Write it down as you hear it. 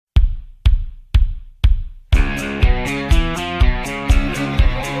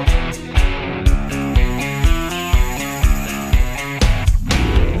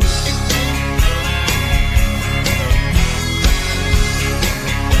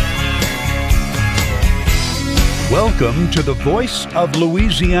Welcome to the Voice of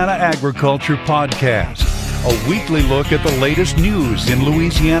Louisiana Agriculture podcast, a weekly look at the latest news in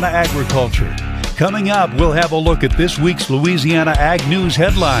Louisiana agriculture. Coming up, we'll have a look at this week's Louisiana Ag News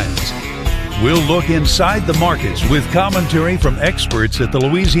headlines. We'll look inside the markets with commentary from experts at the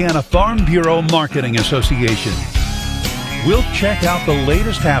Louisiana Farm Bureau Marketing Association. We'll check out the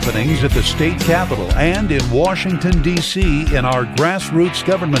latest happenings at the state capitol and in Washington, D.C. in our Grassroots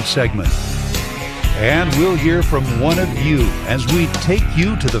Government segment. And we'll hear from one of you as we take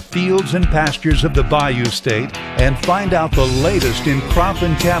you to the fields and pastures of the Bayou State and find out the latest in crop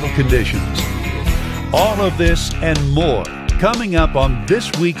and cattle conditions. All of this and more coming up on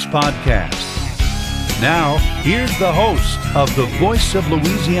this week's podcast. Now, here's the host of the Voice of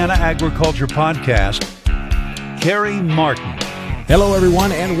Louisiana Agriculture podcast, Kerry Martin. Hello,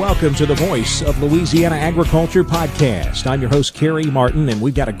 everyone, and welcome to the Voice of Louisiana Agriculture podcast. I'm your host, Kerry Martin, and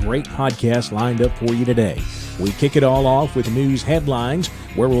we've got a great podcast lined up for you today. We kick it all off with news headlines,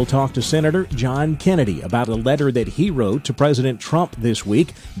 where we'll talk to Senator John Kennedy about a letter that he wrote to President Trump this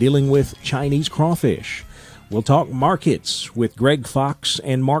week dealing with Chinese crawfish. We'll talk markets with Greg Fox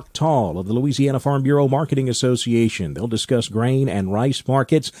and Mark Tall of the Louisiana Farm Bureau Marketing Association. They'll discuss grain and rice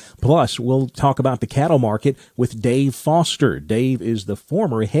markets. Plus, we'll talk about the cattle market with Dave Foster. Dave is the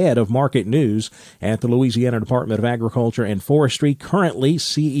former head of market news at the Louisiana Department of Agriculture and Forestry, currently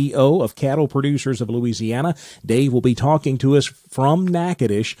CEO of Cattle Producers of Louisiana. Dave will be talking to us from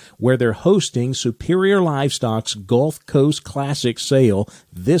Natchitoches, where they're hosting Superior Livestock's Gulf Coast Classic sale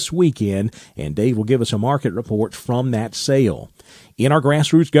this weekend, and Dave will give us a market report from that sale. In our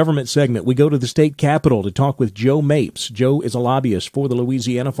Grassroots Government segment, we go to the state capitol to talk with Joe Mapes. Joe is a lobbyist for the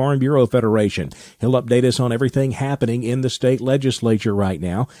Louisiana Farm Bureau Federation. He'll update us on everything happening in the state legislature right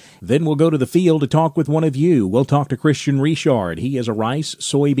now. Then we'll go to the field to talk with one of you. We'll talk to Christian Richard. He is a rice,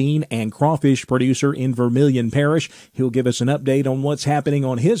 soybean, and crawfish producer in Vermillion Parish. He'll give us an update on what's happening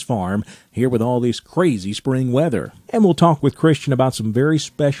on his farm here with all this crazy spring weather. And we'll talk with Christian about some very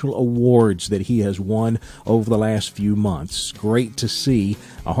special awards that he has won over the last few months. Great to see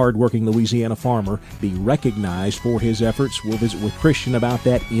a hardworking Louisiana farmer be recognized for his efforts. We'll visit with Christian about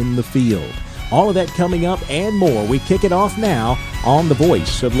that in the field. All of that coming up and more. We kick it off now on the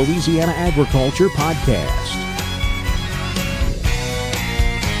Voice of Louisiana Agriculture podcast.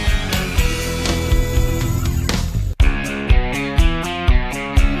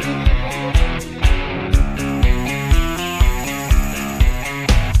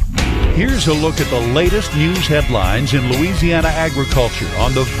 Here's a look at the latest news headlines in Louisiana agriculture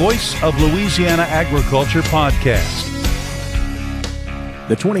on the Voice of Louisiana Agriculture podcast.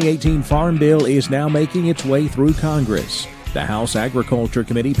 The 2018 Farm Bill is now making its way through Congress. The House Agriculture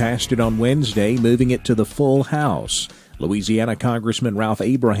Committee passed it on Wednesday, moving it to the full House. Louisiana Congressman Ralph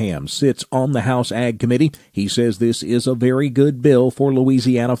Abraham sits on the House Ag Committee. He says this is a very good bill for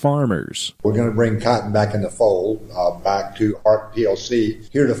Louisiana farmers. We're going to bring cotton back in the fold, back to ARC PLC.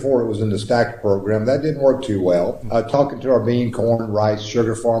 Heretofore, it was in the STACK program. That didn't work too well. Talking to our bean, corn, rice,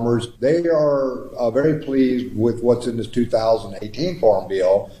 sugar farmers, they are very pleased with what's in this 2018 Farm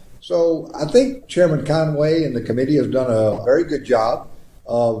Bill. So I think Chairman Conway and the committee has done a very good job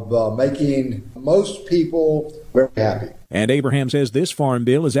of making most people very happy. And Abraham says this farm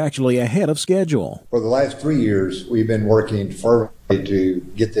bill is actually ahead of schedule. For the last 3 years, we've been working fervently to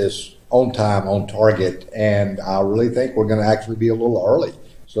get this on time, on target, and I really think we're going to actually be a little early.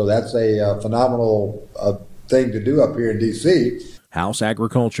 So that's a phenomenal thing to do up here in D.C. House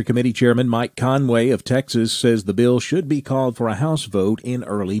Agriculture Committee Chairman Mike Conway of Texas says the bill should be called for a House vote in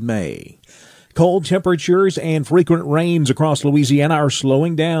early May. Cold temperatures and frequent rains across Louisiana are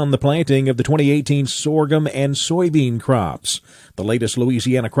slowing down the planting of the 2018 sorghum and soybean crops. The latest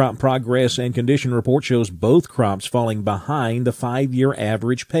Louisiana Crop Progress and Condition Report shows both crops falling behind the 5-year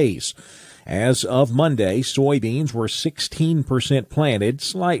average pace. As of Monday, soybeans were 16% planted,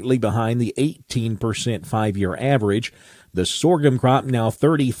 slightly behind the 18% 5-year average. The sorghum crop now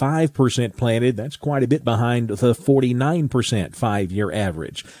 35% planted. That's quite a bit behind the 49% 5-year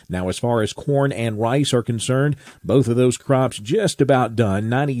average. Now, as far as corn and rice are concerned, both of those crops just about done.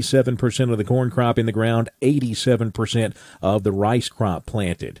 97% of the corn crop in the ground, 87% of the rice crop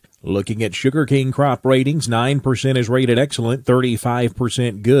planted. Looking at sugarcane crop ratings, 9% is rated excellent,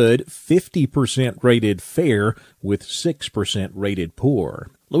 35% good, 50% rated fair, with 6% rated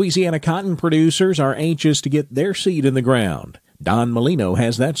poor. Louisiana cotton producers are anxious to get their seed in the ground. Don Molino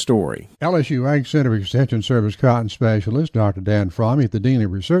has that story. LSU Ag Center Extension Service cotton specialist Dr. Dan Fromme at the Dealey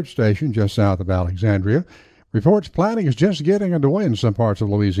Research Station just south of Alexandria reports planting is just getting underway in some parts of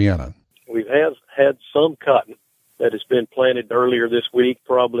Louisiana. We've had some cotton that has been planted earlier this week.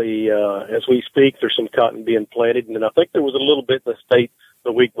 Probably as we speak, there's some cotton being planted, and I think there was a little bit in the state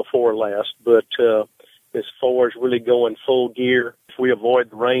the week before last. But as far as really going full gear, if we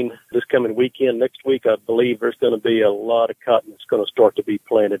avoid the rain this coming weekend, next week, I believe there's going to be a lot of cotton that's going to start to be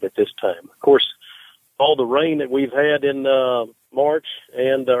planted at this time. Of course, all the rain that we've had in March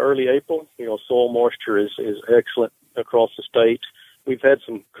and early April, soil moisture is excellent across the state. We've had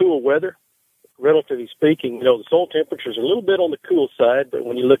some cool weather. Relatively speaking, the soil temperatures are a little bit on the cool side, but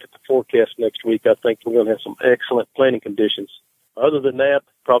when you look at the forecast next week, I think we're going to have some excellent planting conditions. Other than that,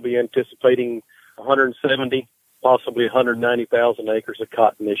 probably anticipating 170, possibly 190,000 acres of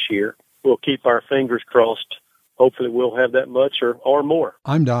cotton this year. We'll keep our fingers crossed. Hopefully we'll have that much or more.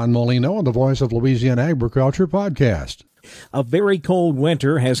 I'm Don Molino on the Voice of Louisiana Agriculture podcast. A very cold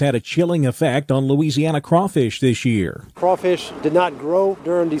winter has had a chilling effect on Louisiana crawfish this year. Crawfish did not grow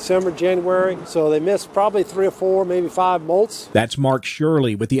during December, January, so they missed probably 3 or 4, maybe 5 molts. That's Mark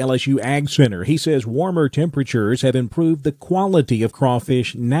Shirley with the LSU Ag Center. He says warmer temperatures have improved the quality of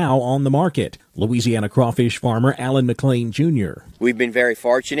crawfish now on the market. Louisiana crawfish farmer Alan McLean Jr. We've been very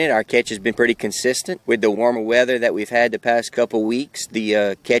fortunate. Our catch has been pretty consistent. With the warmer weather that we've had the past couple weeks,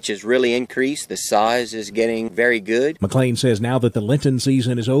 the catch has really increased. The size is getting very good. McLean says now that the Lenten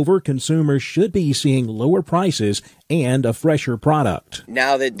season is over, consumers should be seeing lower prices and a fresher product.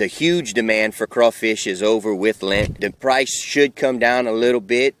 Now that the huge demand for crawfish is over with Lent, the price should come down a little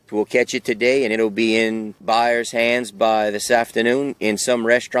bit. We'll catch it today, and it'll be in buyers' hands by this afternoon, in some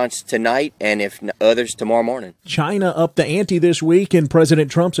restaurants tonight, and if others tomorrow morning. China upped the ante this week in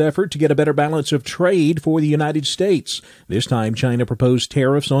President Trump's effort to get a better balance of trade for the United States. This time, China proposed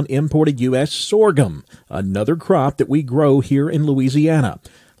tariffs on imported U.S. sorghum, another crop that we grow here in Louisiana.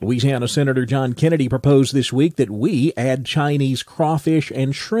 Louisiana Senator John Kennedy proposed this week that we add Chinese crawfish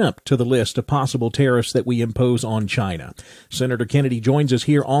and shrimp to the list of possible tariffs that we impose on China. Senator Kennedy joins us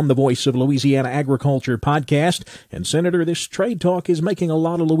here on the Voice of Louisiana Agriculture podcast. And, Senator, this trade talk is making a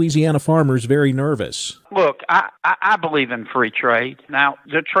lot of Louisiana farmers very nervous. Look, I believe in free trade. Now,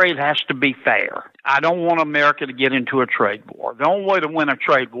 the trade has to be fair. I don't want America to get into a trade war. The only way to win a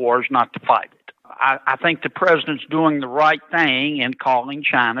trade war is not to fight it. I think the president's doing the right thing in calling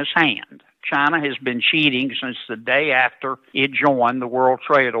China's hand. China has been cheating since the day after it joined the World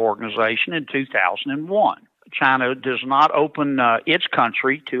Trade Organization in 2001. China does not open its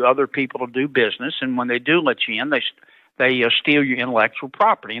country to other people to do business, and when they do let you in, they steal your intellectual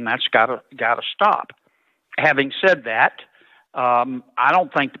property, and that's got to stop. Having said that, I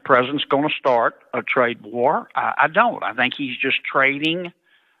don't think the president's going to start a trade war. I don't. I think he's just trading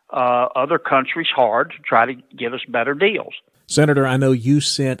other countries hard to try to give us better deals. Senator, I know you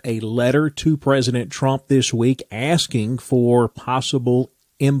sent a letter to President Trump this week asking for possible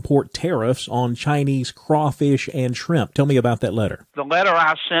import tariffs on Chinese crawfish and shrimp. Tell me about that letter. The letter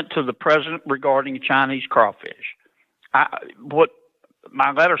I sent to the president regarding Chinese crawfish, what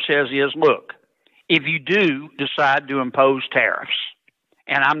my letter says is, look, if you do decide to impose tariffs,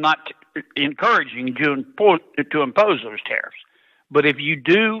 and I'm not encouraging you to impose those tariffs, but if you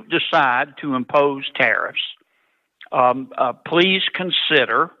do decide to impose tariffs, please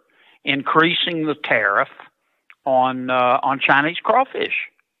consider increasing the tariff on Chinese crawfish.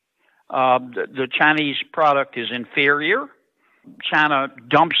 The Chinese product is inferior. China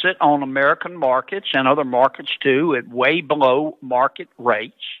dumps it on American markets and other markets too at way below market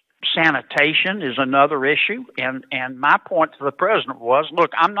rates. Sanitation is another issue, and my point to the president was,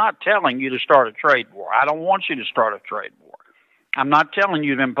 look, I'm not telling you to start a trade war. I don't want you to start a trade war. I'm not telling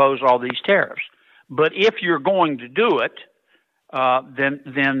you to impose all these tariffs. But if you're going to do it,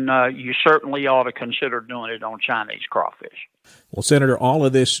 then you certainly ought to consider doing it on Chinese crawfish. Well, Senator, all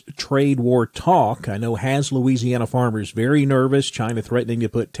of this trade war talk, I know, has Louisiana farmers very nervous. China threatening to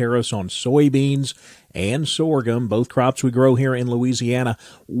put tariffs on soybeans and sorghum, both crops we grow here in Louisiana.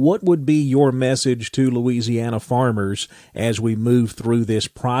 What would be your message to Louisiana farmers as we move through this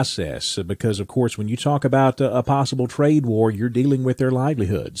process? Because, of course, when you talk about a possible trade war, you're dealing with their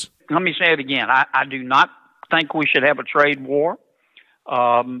livelihoods. Let me say it again. I do not think we should have a trade war.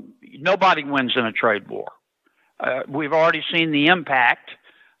 Nobody wins in a trade war. We've already seen the impact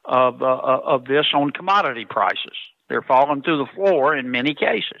of this on commodity prices. They're falling through the floor in many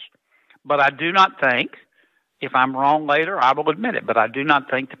cases. But I do not think, if I'm wrong later, I will admit it, but I do not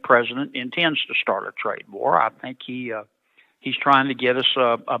think the president intends to start a trade war. I think he's trying to get us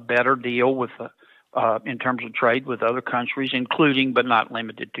a better deal with in terms of trade with other countries, including but not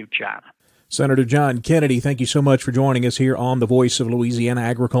limited to China. Senator John Kennedy, thank you so much for joining us here on the Voice of Louisiana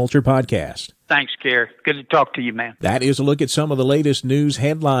Agriculture podcast. Thanks, Gary. Good to talk to you, man. That is a look at some of the latest news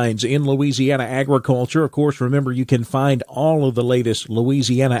headlines in Louisiana agriculture. Of course, remember, you can find all of the latest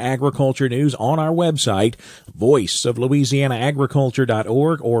Louisiana agriculture news on our website,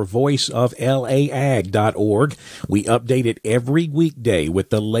 voiceoflouisianaagriculture.org or voiceoflaag.org. We update it every weekday with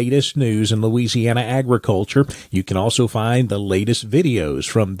the latest news in Louisiana agriculture. You can also find the latest videos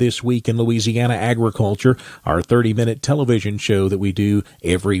from This Week in Louisiana Agriculture, our 30-minute television show that we do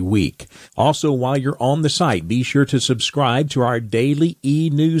every week. Also, while you're on the site, be sure to subscribe to our daily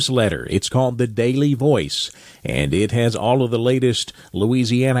e-newsletter. It's called The Daily Voice, and it has all of the latest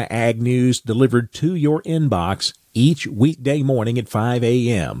Louisiana ag news delivered to your inbox each weekday morning at 5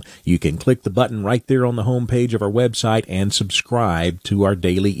 a.m. You can click the button right there on the homepage of our website and subscribe to our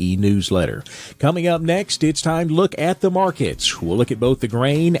daily e-newsletter. Coming up next, it's time to look at the markets. We'll look at both the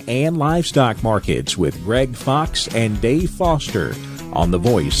grain and livestock markets with Greg Fox and Dave Foster on the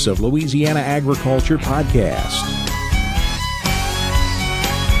Voice of Louisiana Agriculture podcast.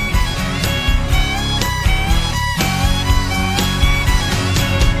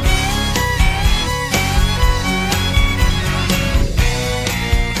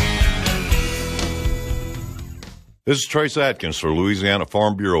 This is Trace Atkins for Louisiana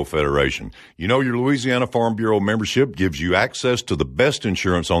Farm Bureau Federation. You know, your Louisiana Farm Bureau membership gives you access to the best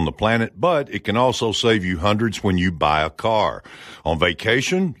insurance on the planet, but it can also save you hundreds when you buy a car. On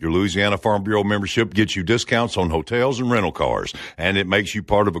vacation, your Louisiana Farm Bureau membership gets you discounts on hotels and rental cars, and it makes you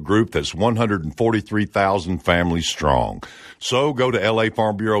part of a group that's 143,000 families strong. So go to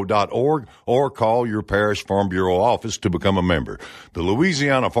lafarmbureau.org or call your parish Farm Bureau office to become a member. The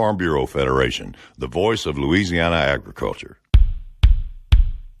Louisiana Farm Bureau Federation, the voice of Louisiana agriculture.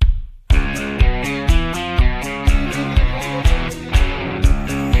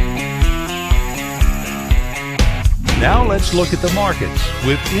 Now let's look at the markets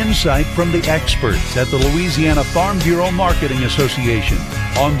with insight from the experts at the Louisiana Farm Bureau Marketing Association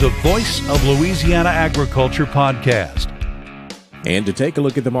on the Voice of Louisiana Agriculture podcast. And to take a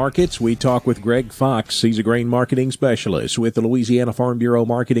look at the markets, we talk with Greg Fox. He's a grain marketing specialist with the Louisiana Farm Bureau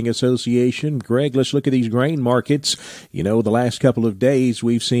Marketing Association. Greg, let's look at these grain markets. You know, the last couple of days,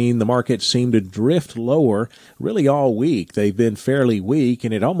 we've seen the markets seem to drift lower really all week. They've been fairly weak,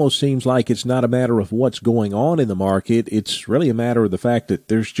 and it almost seems like it's not a matter of what's going on in the market. It's really a matter of the fact that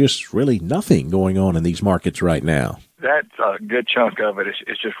there's just really nothing going on in these markets right now. That's a good chunk of it.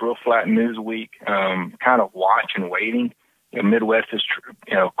 It's just real flat news week, kind of watch and waiting. You know, Midwest is,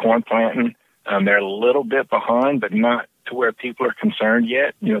 corn planting. They're a little bit behind, but not to where people are concerned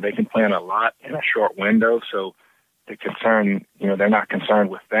yet. You know, they can plant a lot in a short window, so the concern, they're not concerned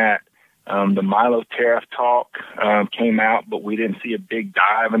with that. The Milo tariff talk came out, but we didn't see a big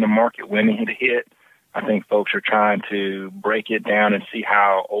dive in the market when it hit. I think folks are trying to break it down and see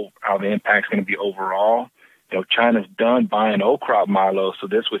how the impact's going to be overall. You know, China's done buying old crop Milo, so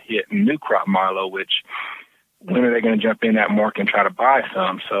this would hit new crop Milo, which when are they going to jump in that market and try to buy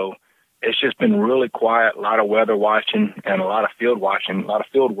some? So it's just been really quiet, a lot of weather watching and a lot of field watching, a lot of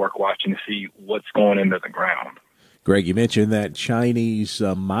field work watching to see what's going into the ground. Greg, you mentioned that Chinese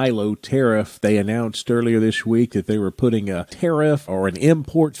Milo tariff. They announced earlier this week that they were putting a tariff or an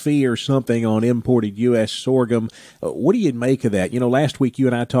import fee or something on imported U.S. sorghum. What do you make of that? You know, last week you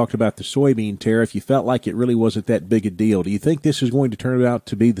and I talked about the soybean tariff. You felt like it really wasn't that big a deal. Do you think this is going to turn out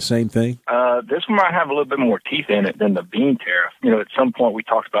to be the same thing? This one might have a little bit more teeth in it than the bean tariff. You know, at some point we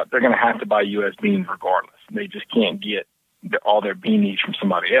talked about they're going to have to buy U.S. beans regardless. They just can't get all their bean needs from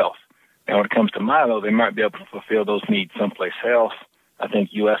somebody else. Now, when it comes to Milo, they might be able to fulfill those needs someplace else. I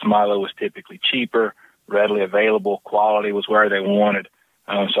think U.S. Milo was typically cheaper, readily available, quality was where they wanted.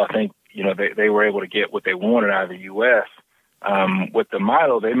 So I think, they were able to get what they wanted out of the U.S. With the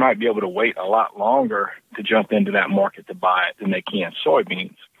Milo, they might be able to wait a lot longer to jump into that market to buy it than they can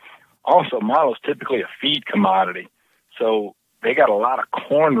soybeans. Also, Milo is typically a feed commodity, so they got a lot of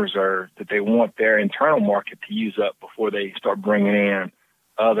corn reserve that they want their internal market to use up before they start bringing in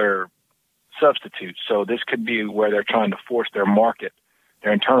other substitutes. So this could be where they're trying to force their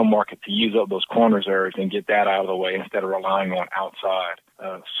internal market to use up those corn reserves and get that out of the way instead of relying on outside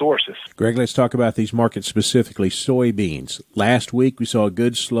sources. Greg, let's talk about these markets specifically. Soybeans. Last week we saw a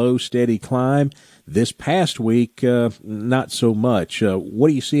good, slow, steady climb. This past week, not so much. What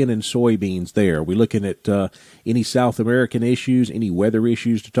are you seeing in soybeans there? Are we looking at any South American issues, any weather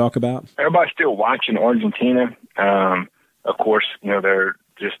issues to talk about? Everybody's still watching Argentina. Of course, the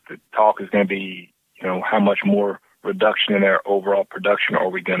talk is going to be, how much more reduction in their overall production are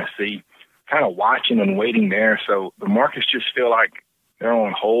we going to see? Kind of watching and waiting there. So the markets just feel like they're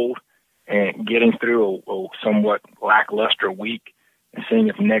on hold and getting through a somewhat lackluster week. and seeing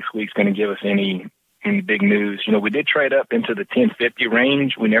if next week's going to give us any big news. You know, we did trade up into the 1050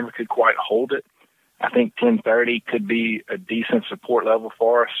 range. We never could quite hold it. I think 1030 could be a decent support level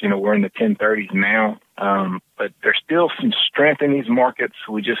for us. You know, we're in the 1030s now, but there's still some strength in these markets.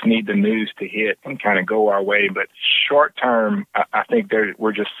 We just need the news to hit and kind of go our way. But short term, I think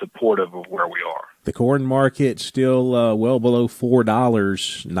we're just supportive of where we are. The corn market still well below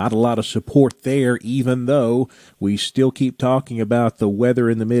 $4. Not a lot of support there, even though we still keep talking about the weather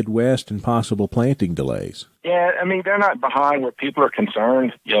in the Midwest and possible planting delays. Yeah, I mean, they're not behind where people are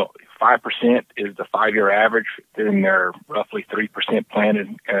concerned. You know, 5% is the 5-year average, and they're roughly 3%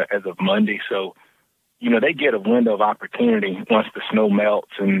 planted as of Monday. So, you know, they get a window of opportunity once the snow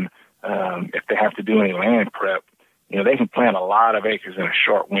melts, and if they have to do any land prep, you know, they can plant a lot of acres in a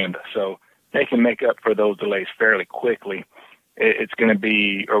short window. So they can make up for those delays fairly quickly. It's going to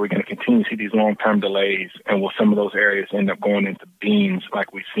be, are we going to continue to see these long-term delays, and will some of those areas end up going into beans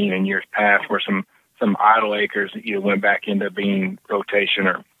like we've seen in years past, where some idle acres either went back into bean rotation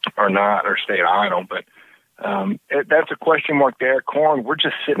or not, or stayed idle. But that's a question mark there. Corn, we're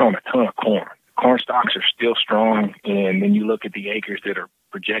just sitting on a ton of corn. Corn stocks are still strong, and then you look at the acres that are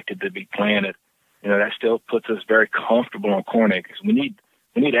projected to be planted, you know, that still puts us very comfortable on corn acres. We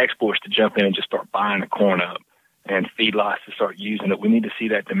need exports to jump in and just start buying the corn up, and feedlots to start using it. We need to see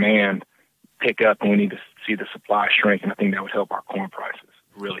that demand pick up, and we need to see the supply shrink, and I think that would help our corn prices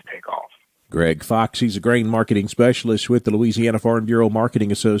really take off. Greg Fox, he's a grain marketing specialist with the Louisiana Farm Bureau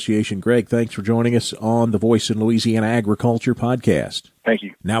Marketing Association. Greg, thanks for joining us on the Voice in Louisiana Agriculture podcast. Thank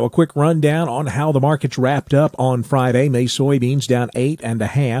you. Now a quick rundown on how the markets wrapped up on Friday. May soybeans down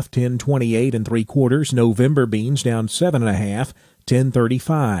 8.5, 10.28 3/4. November beans down 7.5,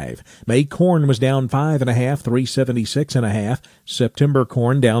 10.35. May corn was down 5.5, 3.76.5. September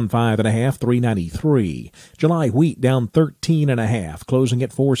corn down 5.5, 3.93. July wheat down 13.5, closing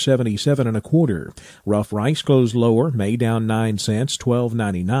at 4.77 1/4. Rough rice closed lower. May down 9 cents,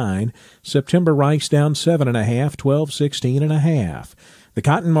 12.99. September rice down 7.5, 12.16.5. The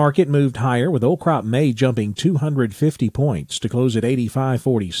cotton market moved higher, with old crop May jumping 250 points to close at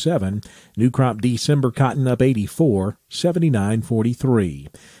 85.47. New crop December cotton up 84, 79.43.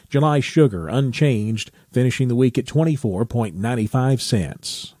 July sugar unchanged, finishing the week at 24.95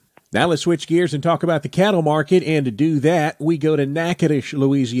 cents. Now let's switch gears and talk about the cattle market, and to do that, we go to Natchitoches,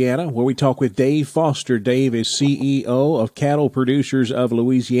 Louisiana, where we talk with Dave Foster. Dave is CEO of Cattle Producers of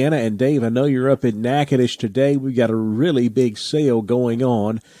Louisiana, and Dave, I know you're up in Natchitoches today. We've got a really big sale going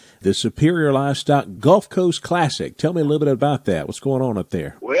on, the Superior Livestock Gulf Coast Classic. Tell me a little bit about that. What's going on up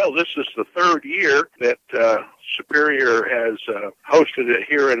there? Well, this is the third year that Superior has hosted it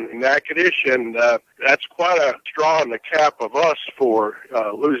here in Natchitoches, and that's quite a straw in the cap of us for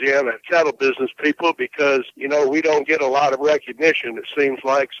Louisiana cattle business people, because, you know, we don't get a lot of recognition, it seems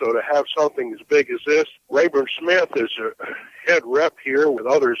like. So to have something as big as this, Rayburn Smith is a head rep here with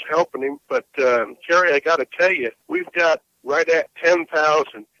others helping him. But, Kerry, I got to tell you, we've got right at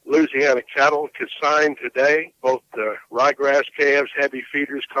 10,000 Louisiana cattle consigned today, both the ryegrass calves, heavy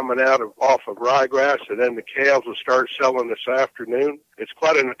feeders coming out off of ryegrass, and then the calves will start selling this afternoon. It's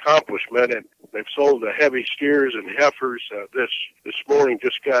quite an accomplishment, and they've sold the heavy steers and heifers. This morning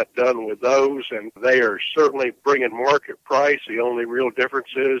just got done with those, and they are certainly bringing market price. The only real difference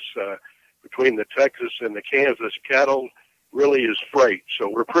is between the Texas and the Kansas cattle really is freight. So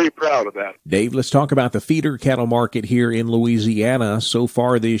we're pretty proud of that. Dave, let's talk about the feeder cattle market here in Louisiana so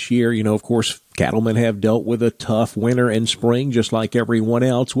far this year. You know, of course, cattlemen have dealt with a tough winter and spring just like everyone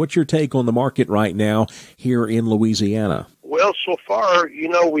else. What's your take on the market right now here in Louisiana? Well, so far, you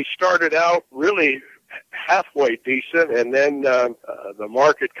know, we started out really halfway decent, and then the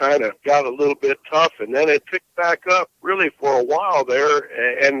market kind of got a little bit tough, and then it picked back up really for a while there.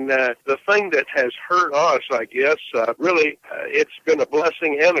 And the thing that has hurt us, I guess, really, it's been a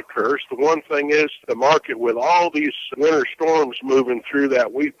blessing and a curse. The one thing is the market, with all these winter storms moving through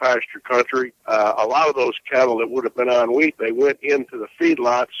that wheat pasture country, a lot of those cattle that would have been on wheat, they went into the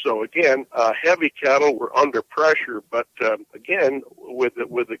feedlots. So again, heavy cattle were under pressure, but again, with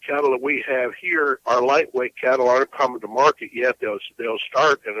the cattle that we have here, our lightweight cattle aren't coming to market yet. They'll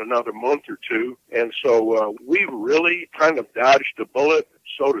start in another month or two. And so we really kind of dodged a bullet,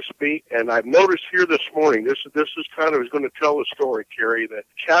 so to speak. And I've noticed here this morning, this is kind of going to tell the story, Kerry, that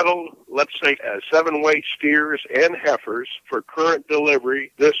cattle, let's say 7-weight steers and heifers for current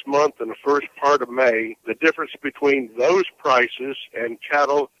delivery this month and the first part of May, the difference between those prices and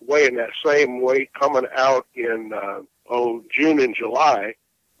cattle weighing that same weight coming out in June and July,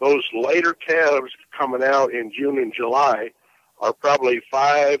 those later calves coming out in June and July are probably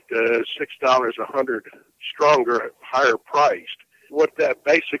 $5 to $6 a hundred stronger, higher priced. what that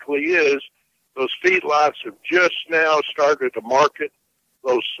basically is, those feedlots have just now started to market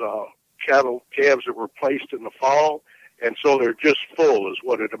those cattle calves that were placed in the fall, and so they're just full is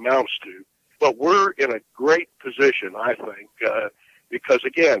what it amounts to. But we're in a great position, I think, because,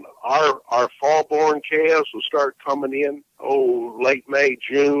 again, our fall-born calves will start coming in, late May,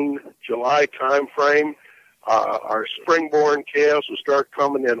 June, July time frame. Our spring-born calves will start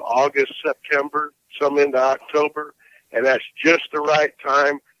coming in August, September, some into October, and that's just the right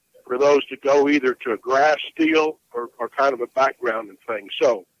time for those to go either to a grass deal or kind of a background and things.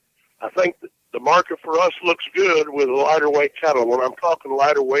 So I think the market for us looks good with lighter weight cattle. When I'm talking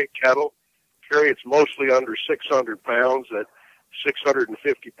lighter weight cattle, Kerry, it's mostly under 600 pounds, at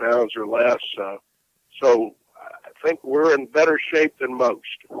 650 pounds or less. So I think we're in better shape than most.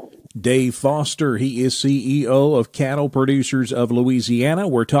 Dave Foster, he is CEO of Cattle Producers of Louisiana.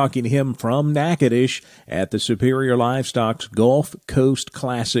 We're talking to him from Natchitoches at the Superior Livestock's Gulf Coast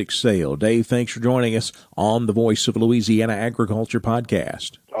Classic Sale. Dave, thanks for joining us on the Voice of Louisiana Agriculture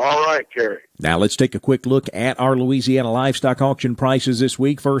podcast. All right, Kerry. Now let's take a quick look at our Louisiana livestock auction prices this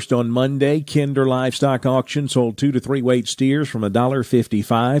week. First on Monday, Kinder Livestock Auction sold 2 to 3 weight steers from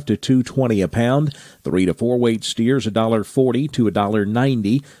 $1.55 to $2.20 a pound. 3 to 4 weight steers $1.40 to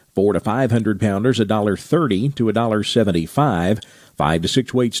 $1.90. 4 to 500 pounders $1.30 to $1.75. 5 to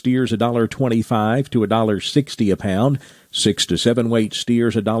 6 weight steers $1.25 to $1.60 a pound. 6 to 7 weight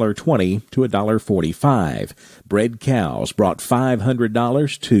steers $1.20 to $1.45. Bred cows brought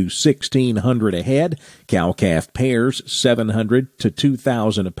 $500 to $1,600 a head. Cow-calf pairs $700 to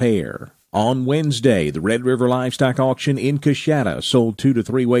 $2,000 a pair. On Wednesday, the Red River Livestock Auction in Coshada sold 2 to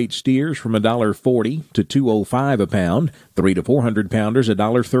 3 weight steers from $1.40 to $2.05 a pound. 3 to 400 pounders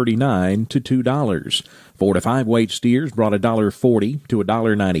 $1.39 to $2. 4 to 5 weight steers brought $1.40 to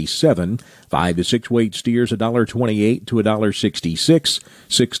 $1.97. 5 to 6 weight steers $1.28 to $1.66.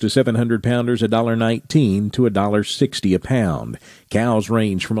 6 to 700 pounders $1.19 to $1.60 a pound. Cows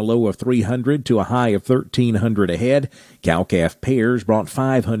range from a low of $300 to a high of $1,300 a head. Cow-calf pairs brought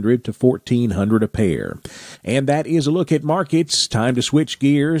 $500 to $1,400 a pair. And that is a look at markets. Time to switch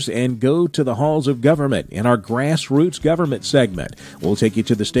gears and go to the halls of government in our Grassroots Government segment. We'll take you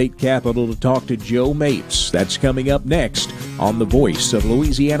to the state capitol to talk to Joe Mapes. That's coming up next on the Voice of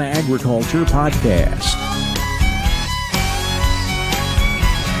Louisiana Agriculture podcast.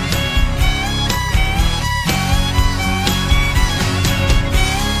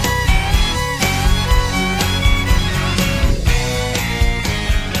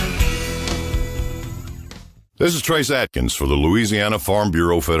 This is Trace Atkins for the Louisiana Farm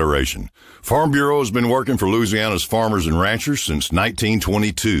Bureau Federation. Farm Bureau has been working for Louisiana's farmers and ranchers since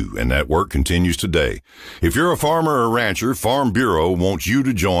 1922, and that work continues today. If you're a farmer or rancher, Farm Bureau wants you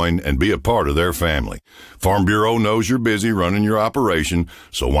to join and be a part of their family. Farm Bureau knows you're busy running your operation,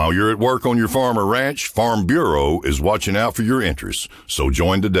 so while you're at work on your farm or ranch, Farm Bureau is watching out for your interests. So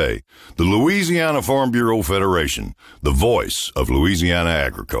join today. The Louisiana Farm Bureau Federation, the voice of Louisiana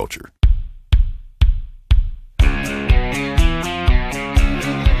agriculture.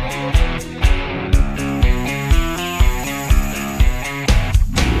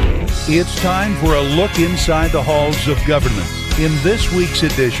 It's time for a look inside the halls of government in this week's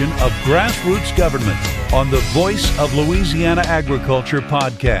edition of Grassroots Government on the Voice of Louisiana Agriculture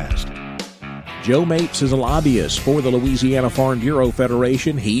podcast. Joe Mapes is a lobbyist for the Louisiana Farm Bureau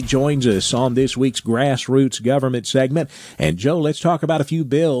Federation. He joins us on this week's Grassroots Government segment. And Joe, let's talk about a few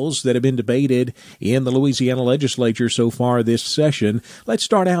bills that have been debated in the Louisiana legislature so far this session. Let's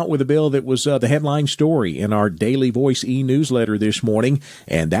start out with a bill that was the headline story in our Daily Voice e-newsletter this morning,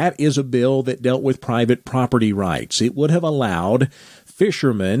 and that is a bill that dealt with private property rights. It would have allowed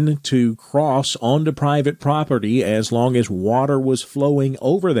fishermen to cross onto private property as long as water was flowing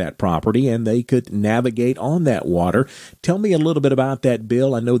over that property and they could navigate on that water. Tell me a little bit about that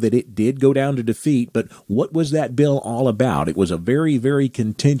bill. I know that it did go down to defeat, but what was that bill all about? It was a very, very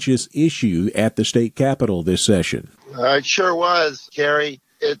contentious issue at the state capitol this session. It sure was, Kerry.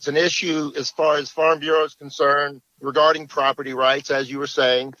 It's an issue as far as Farm Bureau is concerned regarding property rights, as you were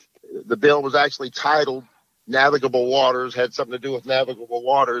saying. The bill was actually titled Navigable Waters, had something to do with navigable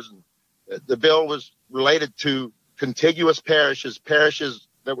waters. The bill was related to contiguous parishes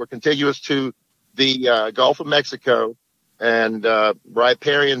that were contiguous to the Gulf of Mexico and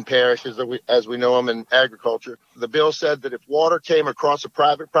riparian parishes, as we know them in agriculture. The bill said that if water came across a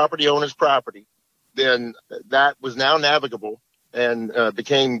private property owner's property, then that was now navigable and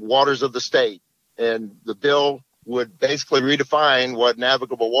became waters of the state. And the bill would basically redefine what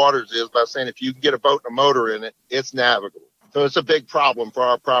navigable waters is by saying if you can get a boat and a motor in it, it's navigable. So it's a big problem for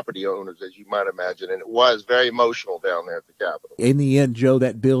our property owners, as you might imagine, and it was very emotional down there at the Capitol. In the end, Joe,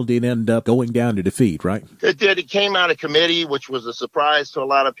 that bill did end up going down to defeat, right? It did. It came out of committee, which was a surprise to a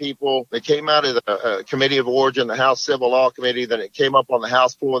lot of people. It came out of the Committee of Origin, the House Civil Law Committee. Then it came up on the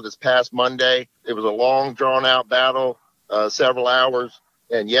House floor this past Monday. It was a long, drawn-out battle, several hours.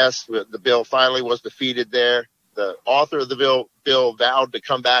 And yes, the bill finally was defeated there. The author of the bill vowed to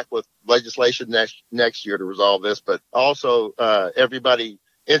come back with legislation next year to resolve this, but also everybody,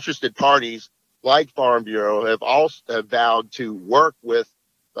 interested parties like Farm Bureau have vowed to work with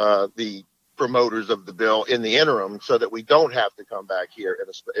the promoters of the bill in the interim so that we don't have to come back here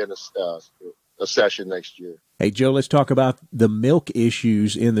in a session next year. Hey, Joe, let's talk about the milk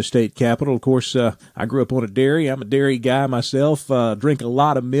issues in the state capitol. Of course, I grew up on a dairy. I'm a dairy guy myself, drink a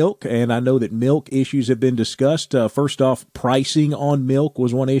lot of milk, and I know that milk issues have been discussed. First off, pricing on milk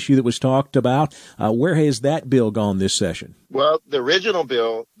was one issue that was talked about. Where has that bill gone this session? Well, the original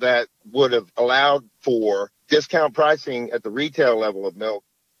bill that would have allowed for discount pricing at the retail level of milk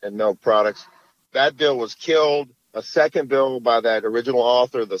and milk products, that bill was killed. A second bill by that original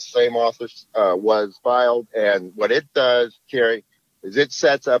author, the same author, was filed. And what it does, Kerry, is it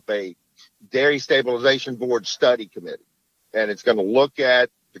sets up a Dairy Stabilization Board study committee. And it's going to look at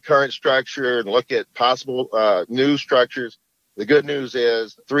the current structure and look at possible new structures. The good news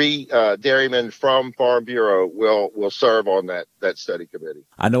is 3 dairymen from Farm Bureau will serve on that study committee.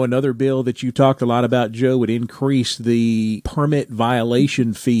 I know another bill that you talked a lot about, Joe, would increase the permit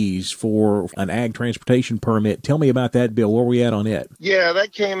violation fees for an ag transportation permit. Tell me about that bill. Where are we at on it? Yeah,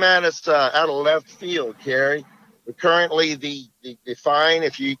 that came at us out of left field, Kerry. Currently, the fine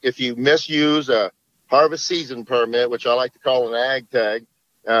if you misuse a harvest season permit, which I like to call an ag tag,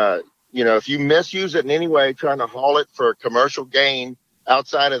 if you misuse it in any way, trying to haul it for commercial gain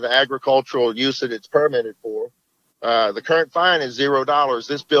outside of the agricultural use that it's permitted for, the current fine is $0.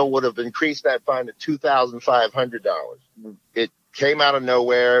 This bill would have increased that fine to $2,500. It came out of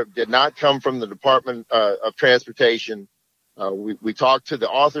nowhere, did not come from the Department of Transportation. We talked to the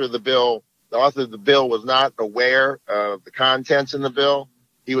author of the bill. The author of the bill was not aware of the contents in the bill.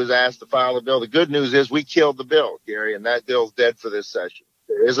 He was asked to file the bill. The good news is we killed the bill, Gary, and that bill's dead for this session.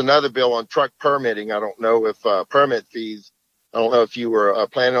 There is another bill on truck permitting. I don't know if permit fees. I don't know if you were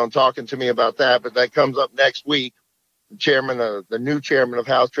planning on talking to me about that, but that comes up next week. The new chairman of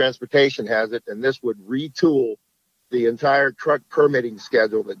House Transportation has it, and this would retool the entire truck permitting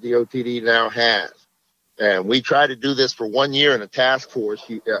schedule that DOTD now has. And we tried to do this for 1 year in a task force,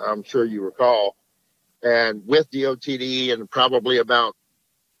 I'm sure you recall, and with DOTD and probably about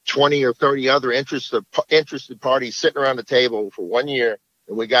 20 or 30 other interested parties sitting around the table for 1 year,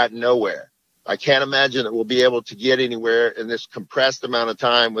 and we got nowhere. I can't imagine that we'll be able to get anywhere in this compressed amount of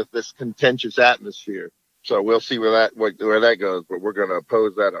time with this contentious atmosphere. So we'll see where that goes, but we're going to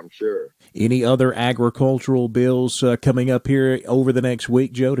oppose that, I'm sure. Any other agricultural bills coming up here over the next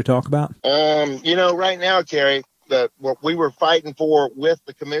week, Joe, to talk about? Right now, Kerry, what we were fighting for with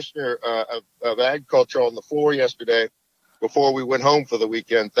the Commissioner of Agriculture on the floor yesterday, before we went home for the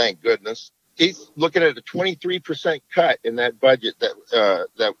weekend, thank goodness. He's looking at a 23% cut in that budget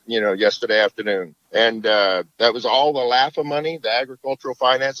that yesterday afternoon. And that was all the LAFA money, the Agricultural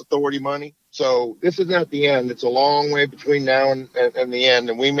Finance Authority money. So this is not the end. It's a long way between now and the end.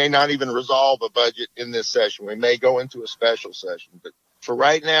 And we may not even resolve a budget in this session. We may go into a special session. But for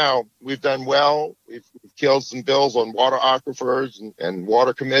right now, we've done well. We've killed some bills on water aquifers and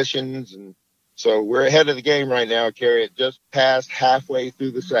water commissions. And so we're ahead of the game right now, Kerry. It just passed halfway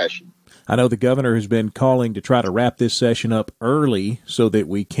through the session. I know the governor has been calling to try to wrap this session up early so that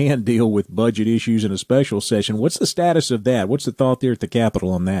we can deal with budget issues in a special session. What's the status of that? What's the thought there at the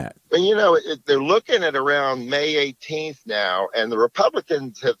Capitol on that? Well, they're looking at around May 18th now, and the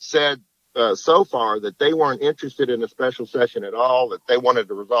Republicans have said so far that they weren't interested in a special session at all, that they wanted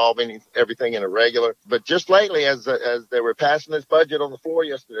to resolve everything in a regular. But just lately, as they were passing this budget on the floor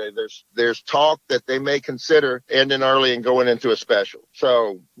yesterday, there's talk that they may consider ending early and going into a special.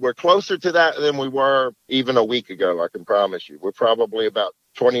 So we're closer to that than we were even a week ago, I can promise you. We're probably about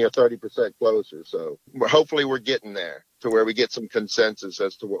 20 or 30% closer. So hopefully we're getting there to where we get some consensus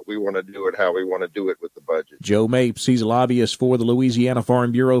as to what we want to do and how we want to do it with the budget. Joe Mapes, he's a lobbyist for the Louisiana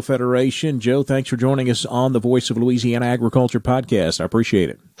Farm Bureau Federation. Joe, thanks for joining us on the Voice of Louisiana Agriculture podcast. I appreciate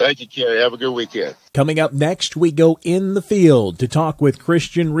it. Thank you, Kerry. Have a good weekend. Coming up next, we go in the field to talk with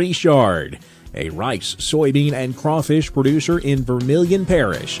Christian Richard, a rice, soybean, and crawfish producer in Vermillion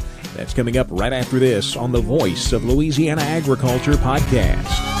Parish. That's coming up right after this on the Voice of Louisiana Agriculture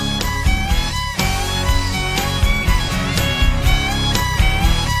podcast.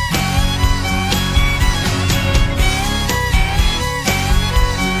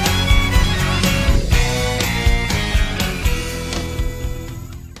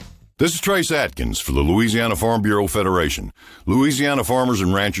 This is Trace Atkins for the Louisiana Farm Bureau Federation. Louisiana farmers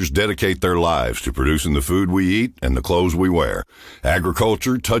and ranchers dedicate their lives to producing the food we eat and the clothes we wear.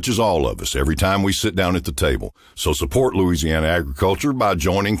 Agriculture touches all of us every time we sit down at the table. So support Louisiana agriculture by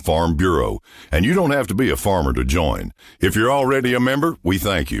joining Farm Bureau. And you don't have to be a farmer to join. If you're already a member, we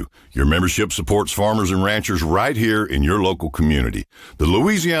thank you. Your membership supports farmers and ranchers right here in your local community. The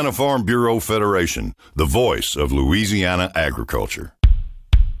Louisiana Farm Bureau Federation, the voice of Louisiana agriculture.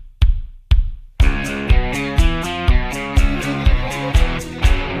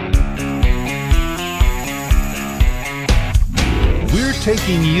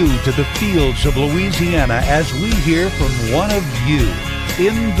 Taking you to the fields of Louisiana as we hear from one of you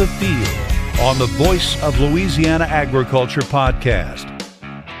in the field on the Voice of Louisiana Agriculture podcast.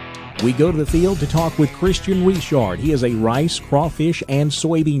 We go to the field to talk with Christian Richard. He is a rice, crawfish, and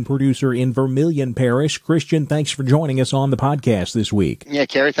soybean producer in Vermillion Parish. Christian, thanks for joining us on the podcast this week. Yeah,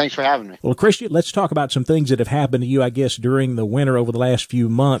 Kerry, thanks for having me. Well, Christian, let's talk about some things that have happened to you, I guess, during the winter over the last few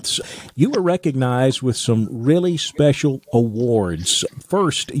months. You were recognized with some really special awards.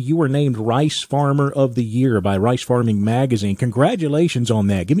 First, you were named Rice Farmer of the Year by Rice Farming Magazine. Congratulations on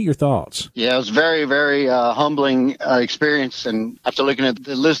that. Give me your thoughts. Yeah, it was very, very humbling experience. And after looking at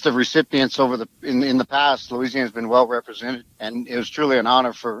the list of recipients in the past, Louisiana's been well represented, and it was truly an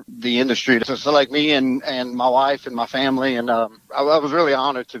honor for the industry to select me and my wife and my family, and I was really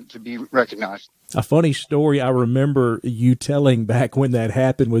honored to be recognized. A funny story I remember you telling back when that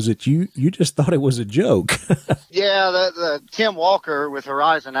happened was that you just thought it was a joke. Yeah, the Tim Walker with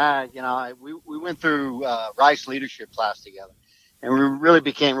Horizon Ag, we went through rice leadership class together, and we really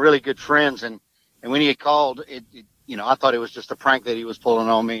became really good friends. And when he had called, I thought it was just a prank that he was pulling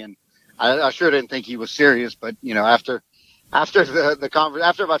on me, and I sure didn't think he was serious. But after the conference,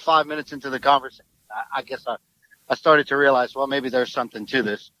 after about 5 minutes into the conversation, I guess I started to realize, well, maybe there's something to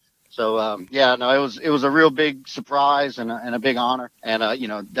this. So it was a real big surprise and a big honor, and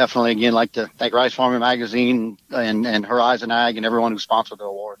definitely again like to thank Rice Farming Magazine and Horizon Ag and everyone who sponsored the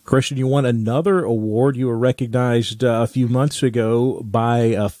award. Christian, you won another award. You were recognized a few months ago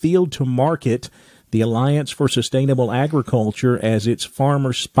by Field to Market, the Alliance for Sustainable Agriculture, as its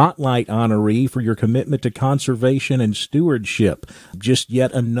Farmer Spotlight honoree for your commitment to conservation and stewardship. Just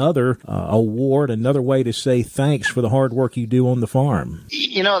yet another award, another way to say thanks for the hard work you do on the farm.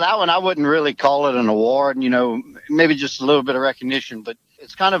 That one I wouldn't really call it an award, maybe just a little bit of recognition, but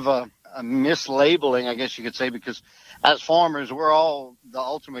it's kind of a mislabeling, I guess you could say, because as farmers, we're all the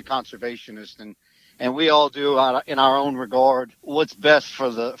ultimate conservationists, and we all do in our own regard what's best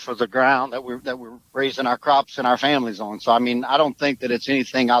for the ground that we're raising our crops and our families on. So, I don't think that it's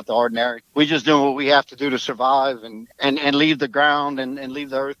anything out of the ordinary. We just do what we have to do to survive and leave the ground and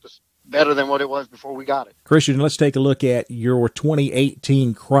leave the earth better than what it was before we got it. Christian, let's take a look at your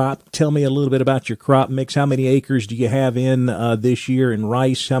 2018 crop. Tell me a little bit about your crop mix. How many acres do you have in this year in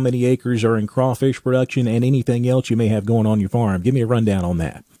rice? How many acres are in crawfish production, and anything else you may have going on your farm? Give me a rundown on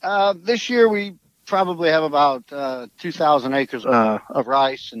that. This year we probably have about 2,000 acres of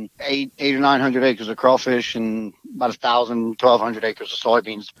rice and 800 or 900 acres of crawfish and about 1,000, 1,200 acres of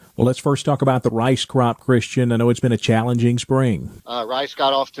soybeans. Well, let's first talk about the rice crop, Christian. I know it's been a challenging spring. Rice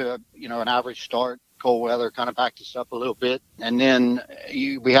got off to an average start. Cold weather kind of backed us up a little bit, and then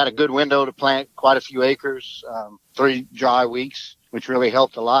we had a good window to plant quite a few acres, 3 dry weeks, which really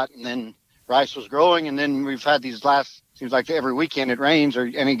helped a lot. And then rice was growing, and then we've had these seems like every weekend it rains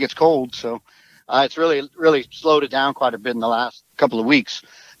and it gets cold, so. It's really, really slowed it down quite a bit in the last couple of weeks,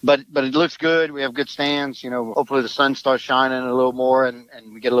 but it looks good. We have good stands. Hopefully the sun starts shining a little more and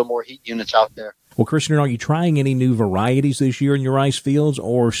we get a little more heat units out there. Well, Christian, are you trying any new varieties this year in your rice fields,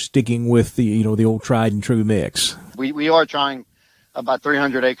 or sticking with the old tried and true mix? We are trying about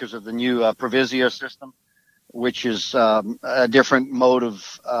 300 acres of the new Previsia system, which is a different mode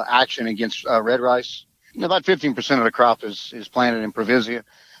of action against red rice. About 15% of the crop is planted in Previsia.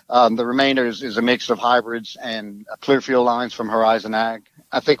 The remainder is a mix of hybrids and clear field lines from Horizon Ag.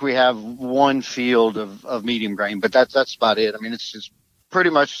 I think we have one field of medium grain, but that's about it. It's pretty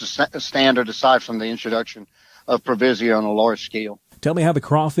much the standard aside from the introduction of Previsia on a large scale. Tell me how the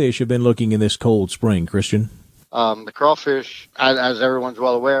crawfish have been looking in this cold spring, Christian. The crawfish, as everyone's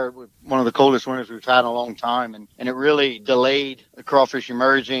well aware, one of the coldest winters we've had in a long time, and it really delayed the crawfish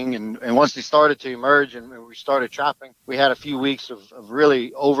emerging. And once they started to emerge and we started trapping, we had a few weeks of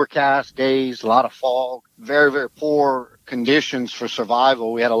really overcast days, a lot of fog, very, very poor conditions for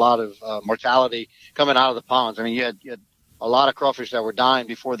survival. We had a lot of mortality coming out of the ponds. You had a lot of crawfish that were dying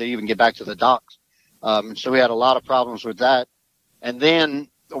before they even get back to the docks. So we had a lot of problems with that. And then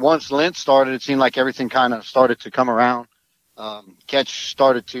once Lent started, it seemed like everything kind of started to come around. Catch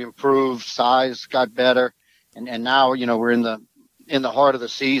started to improve, size got better, and now, we're in the heart of the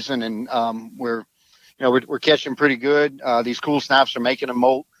season, and we're catching pretty good. These cool snaps are making them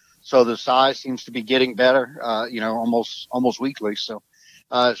molt, so the size seems to be getting better, almost weekly. So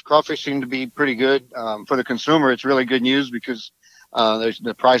crawfish seem to be pretty good. For the consumer, it's really good news because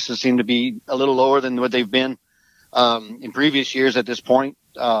the prices seem to be a little lower than what they've been in previous years at this point,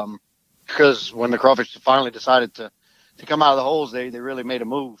 because when the crawfish finally decided to come out of the holes, they really made a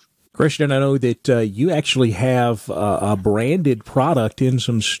move. Christian, I know that you actually have a branded product in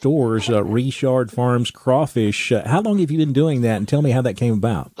some stores, Richard Farms Crawfish. How long have you been doing that, and tell me how that came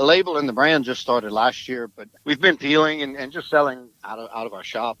about? The label and the brand just started last year, but we've been peeling and just selling out of our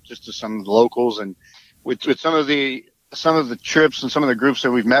shop just to some of the locals, and with some of the trips and some of the groups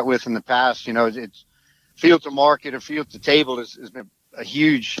that we've met with in the past, it's field to market or field to table has been a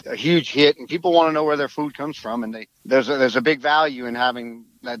huge hit, and people want to know where their food comes from, and there's a big value in having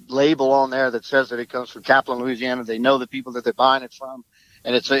that label on there that says that it comes from Kaplan, Louisiana. They know the people that they're buying it from,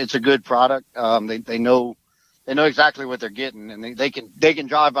 and it's a good product. They know exactly what they're getting, and they can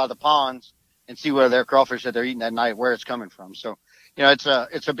drive by the ponds and see where their crawfish that they're eating that night, where it's coming from. So,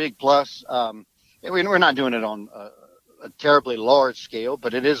 it's a big plus. We're not doing it on a terribly large scale,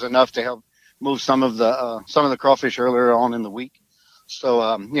 but it is enough to help move some of the crawfish earlier on in the week. So,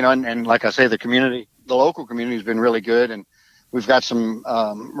 and like I say, the local community has been really good, and we've got some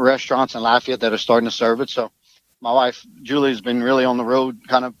restaurants in Lafayette that are starting to serve it. So my wife, Julie, has been really on the road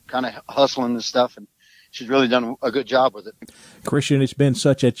kind of hustling this stuff, and she's really done a good job with it. Christian, it's been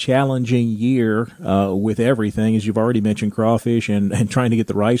such a challenging year with everything, as you've already mentioned, crawfish and trying to get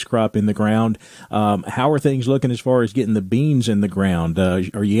the rice crop in the ground. How are things looking as far as getting the beans in the ground?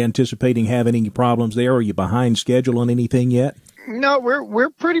 Are you anticipating having any problems there? Are you behind schedule on anything yet? No, we're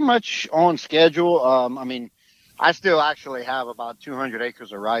pretty much on schedule. I still actually have about 200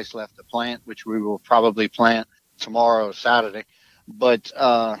 acres of rice left to plant, which we will probably plant tomorrow, Saturday. But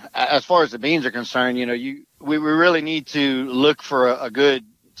as far as the beans are concerned, we really need to look for a good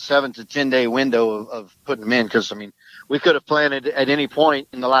 7 to 10 day window of putting them in, because we could have planted at any point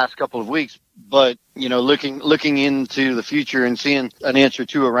in the last couple of weeks, but looking into the future and seeing an inch or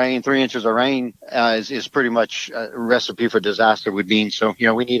two of rain, 3 inches of rain is pretty much a recipe for disaster with beans. So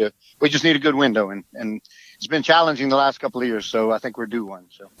we just need a good window, and it's been challenging the last couple of years, so I think we're due one.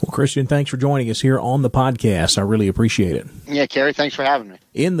 So, well, Christian, thanks for joining us here on the podcast. I really appreciate it. Yeah, Kerry, thanks for having me.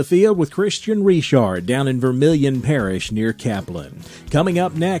 In the field with Christian Richard down in Vermillion Parish near Kaplan. Coming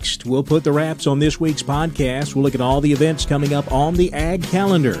up next, we'll put the wraps on this week's podcast. We'll look at all the events coming up on the ag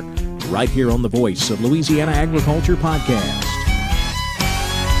calendar right here on the Voice of Louisiana Agriculture podcast.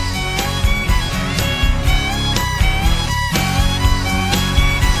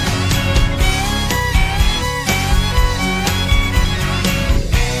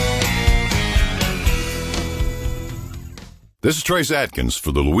 This is Trace Atkins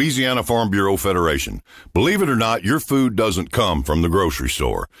for the Louisiana Farm Bureau Federation. Believe it or not, your food doesn't come from the grocery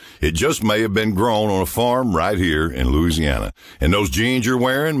store. It just may have been grown on a farm right here in Louisiana. And those jeans you're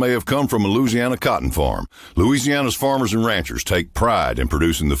wearing may have come from a Louisiana cotton farm. Louisiana's farmers and ranchers take pride in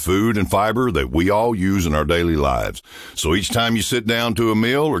producing the food and fiber that we all use in our daily lives. So each time you sit down to a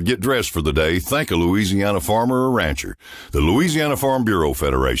meal or get dressed for the day, thank a Louisiana farmer or rancher. The Louisiana Farm Bureau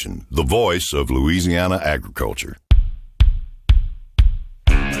Federation, the voice of Louisiana agriculture.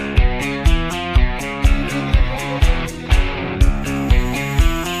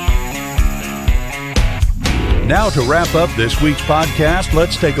 Now, to wrap up this week's podcast,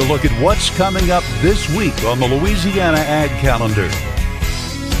 let's take a look at what's coming up this week on the Louisiana Ag Calendar.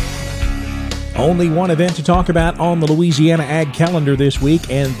 Only one event to talk about on the Louisiana Ag Calendar this week,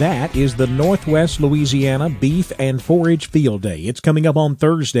 and that is the Northwest Louisiana Beef and Forage Field Day. It's coming up on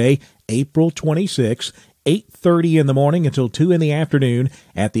Thursday, April 26th, 8:30 in the morning until 2 in the afternoon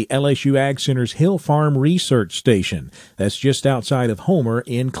at the LSU Ag Center's Hill Farm Research Station. That's just outside of Homer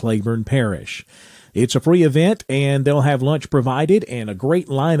in Claiborne Parish. It's a free event, and they'll have lunch provided and a great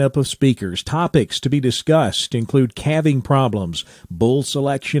lineup of speakers. Topics to be discussed include calving problems, bull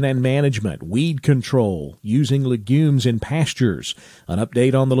selection and management, weed control, using legumes in pastures, an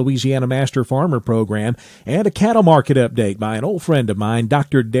update on the Louisiana Master Farmer Program, and a cattle market update by an old friend of mine,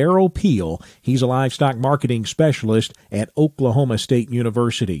 Dr. Darrell Peel. He's a livestock marketing specialist at Oklahoma State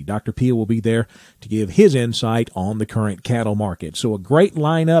University. Dr. Peel will be there to give his insight on the current cattle market. So a great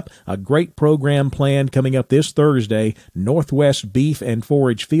lineup, a great program planned coming up this Thursday, Northwest Beef and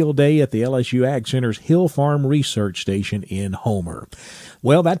Forage Field Day at the LSU Ag Center's Hill Farm Research Station in Homer.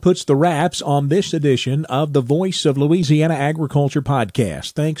 Well, that puts the wraps on this edition of the Voice of Louisiana Agriculture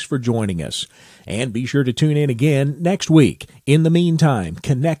podcast. Thanks for joining us. And be sure to tune in again next week. In the meantime,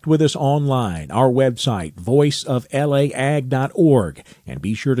 connect with us online, our website, voiceoflaag.org, and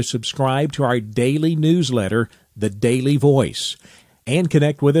be sure to subscribe to our daily newsletter, The Daily Voice. And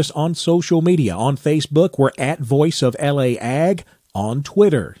connect with us on social media. On Facebook, we're at Voice of LA Ag. On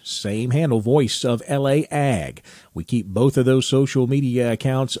Twitter, same handle, Voice of LA Ag. We keep both of those social media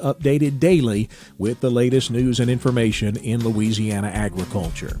accounts updated daily with the latest news and information in Louisiana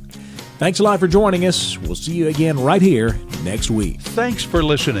agriculture. Thanks a lot for joining us. We'll see you again right here next week. Thanks for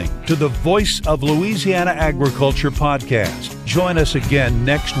listening to the Voice of Louisiana Agriculture podcast. Join us again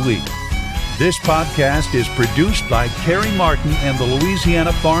next week. This podcast is produced by Kerry Martin and the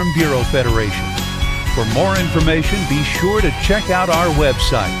Louisiana Farm Bureau Federation. For more information, be sure to check out our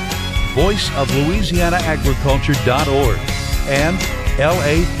website, voiceoflouisianaagriculture.org and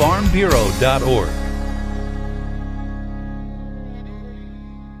lafarmbureau.org.